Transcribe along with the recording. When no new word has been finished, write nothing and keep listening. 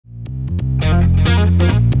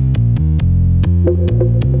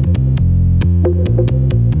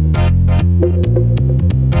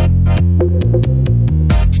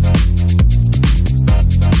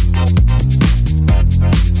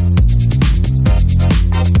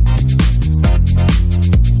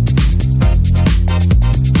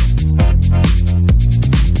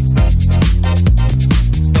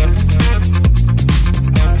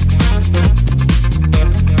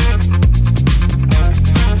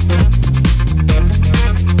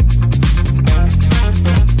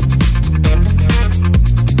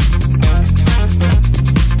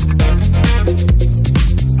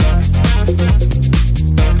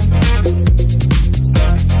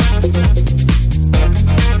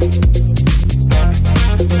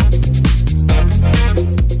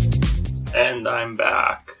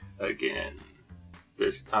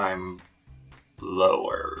this time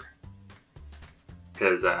lower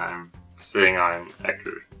because I'm sitting on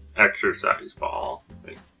an exercise ball,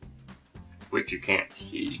 which you can't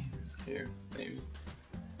see here, maybe.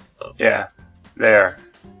 Oh. Yeah, there.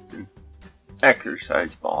 It's an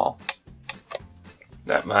exercise ball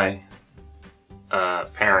that my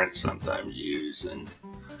parents sometimes use, and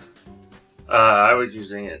I was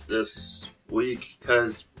using it this week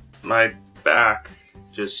because my back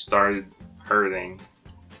just started hurting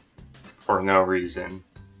for no reason.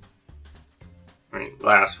 I mean,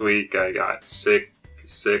 last week I got sick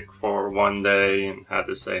for one day and had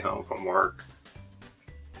to stay home from work.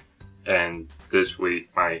 And this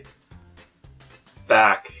week my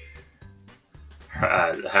back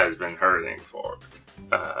has been hurting for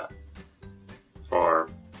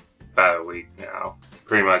about a week now.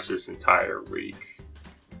 Pretty much this entire week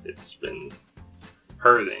it's been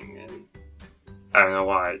hurting, and I don't know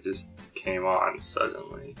why it just came on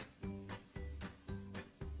suddenly.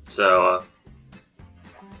 So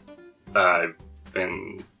I've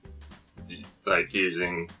been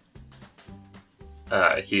using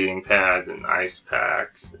heating pads and ice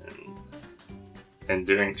packs and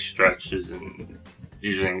doing stretches and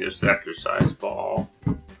using this exercise ball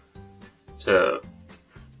to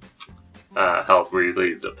help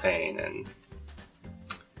relieve the pain, and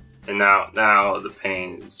now the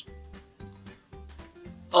pain is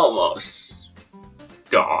almost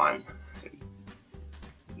gone.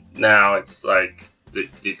 Now it's like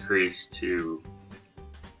decreased to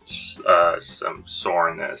some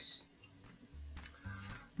soreness,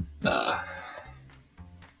 but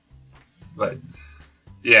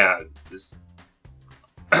yeah, just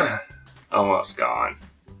almost gone,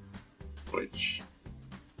 which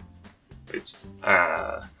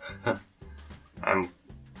I'm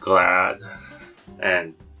glad.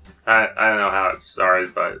 And I don't know how it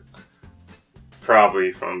started, but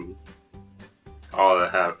probably from all the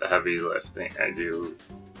heavy lifting I do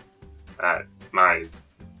at my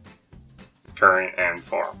current and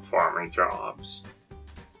former jobs.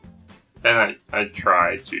 And I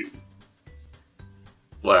try to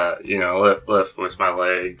lift with my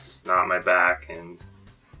legs, not my back, and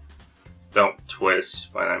don't twist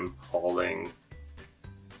when I'm holding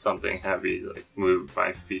something heavy, like move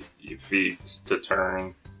my feet to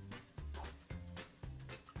turn.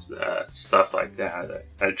 Stuff like that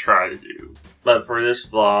I try to do. But for this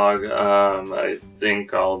vlog, I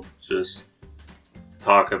think I'll just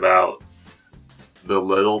talk about the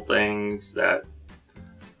little things that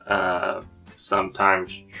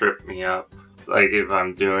sometimes trip me up. Like if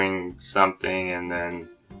I'm doing something and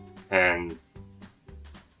I'm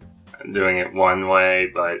doing it one way,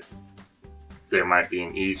 but there might be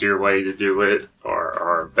an easier way to do it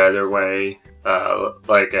or a better way.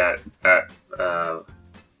 Like at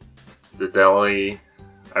the deli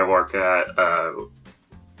I work at,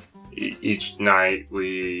 each night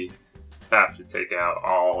we have to take out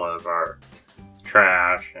all of our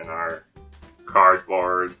trash and our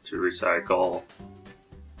cardboard to recycle,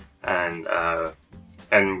 and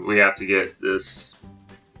we have to get this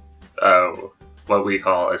what we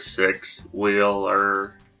call a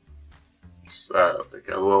 6-wheeler. It's like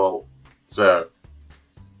it's a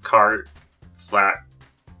flat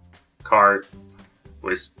cart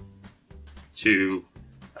with 2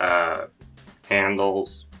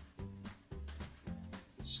 handles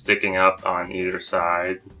sticking up on either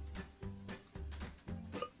side,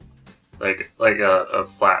 like a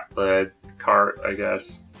flatbed cart, I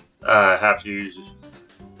guess. I have to use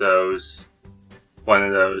one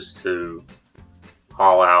of those to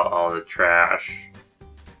haul out all the trash,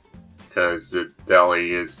 because the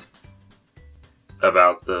deli is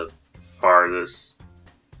about the farthest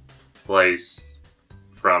place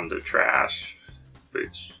from the trash,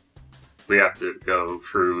 which we have to go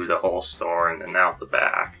through the whole store and then out the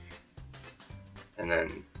back, and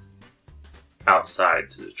then outside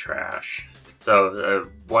to the trash. So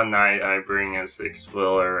one night I bring a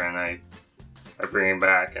 6-wheeler and I bring it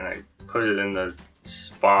back and I put it in the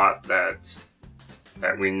spot that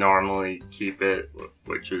we normally keep it,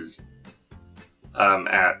 which is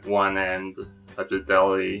at one end of the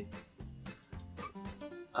deli,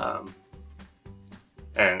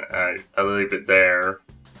 and I leave it there,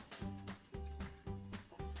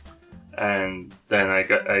 and then I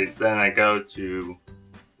go to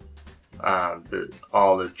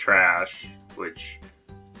all the trash, which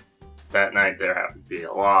that night there happened to be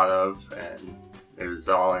a lot of, and it was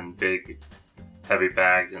all in big heavy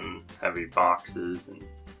bags and heavy boxes, and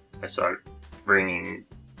I started bringing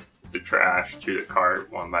the trash to the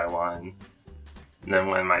cart one by one. And then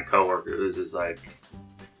when my coworker was like,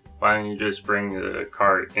 why don't you just bring the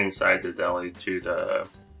cart inside the deli to the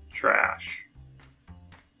trash?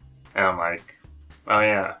 And I'm like, oh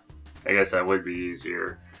yeah, I guess that would be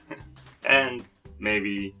easier. And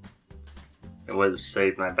maybe it would have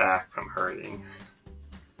saved my back from hurting.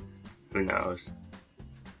 Who knows?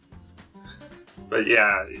 But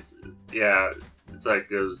yeah, it's like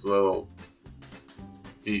those little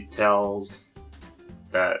details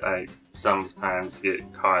that I sometimes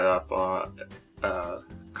get caught up on.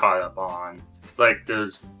 It's like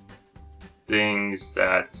those things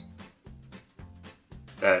that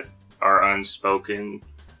are unspoken.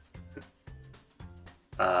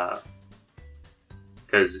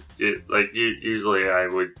 Because usually I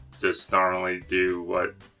would just normally do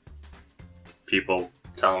what people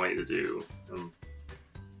tell me to do,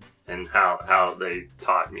 and how they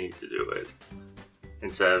taught me to do it,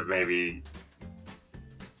 instead of maybe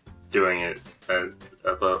doing it a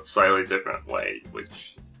slightly different way,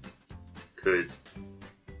 which could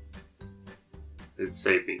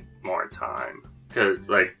save me more time. Because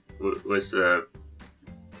like with the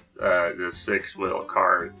 6-wheel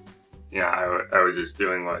cart, I was just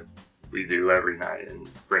doing what we do every night and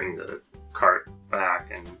bring the cart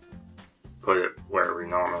back and put it where we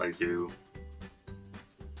normally do.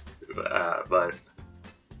 But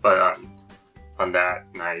on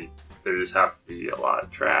that night, there just happened to be a lot of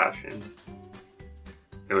trash, and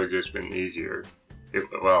it would have just been easier. It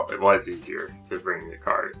was easier to bring the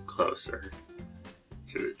cart closer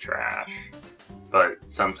to the trash. But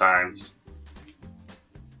sometimes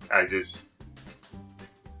I just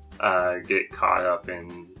get caught up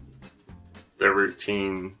in the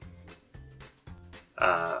routine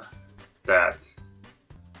that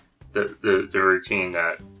the routine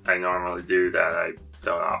that I normally do, that I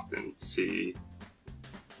don't often see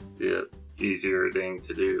the easier thing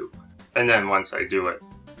to do. And then once I do it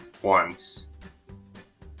once,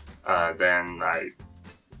 then I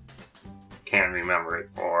can't remember it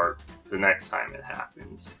for the next time it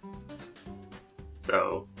happens.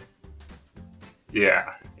 So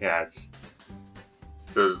yeah, it's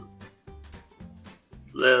those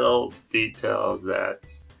little details that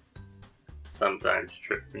sometimes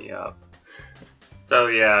trip me up. So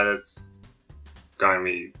yeah, that's gonna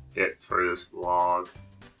be it for this vlog.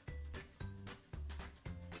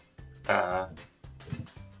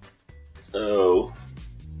 So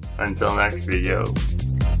until next video,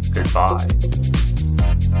 goodbye.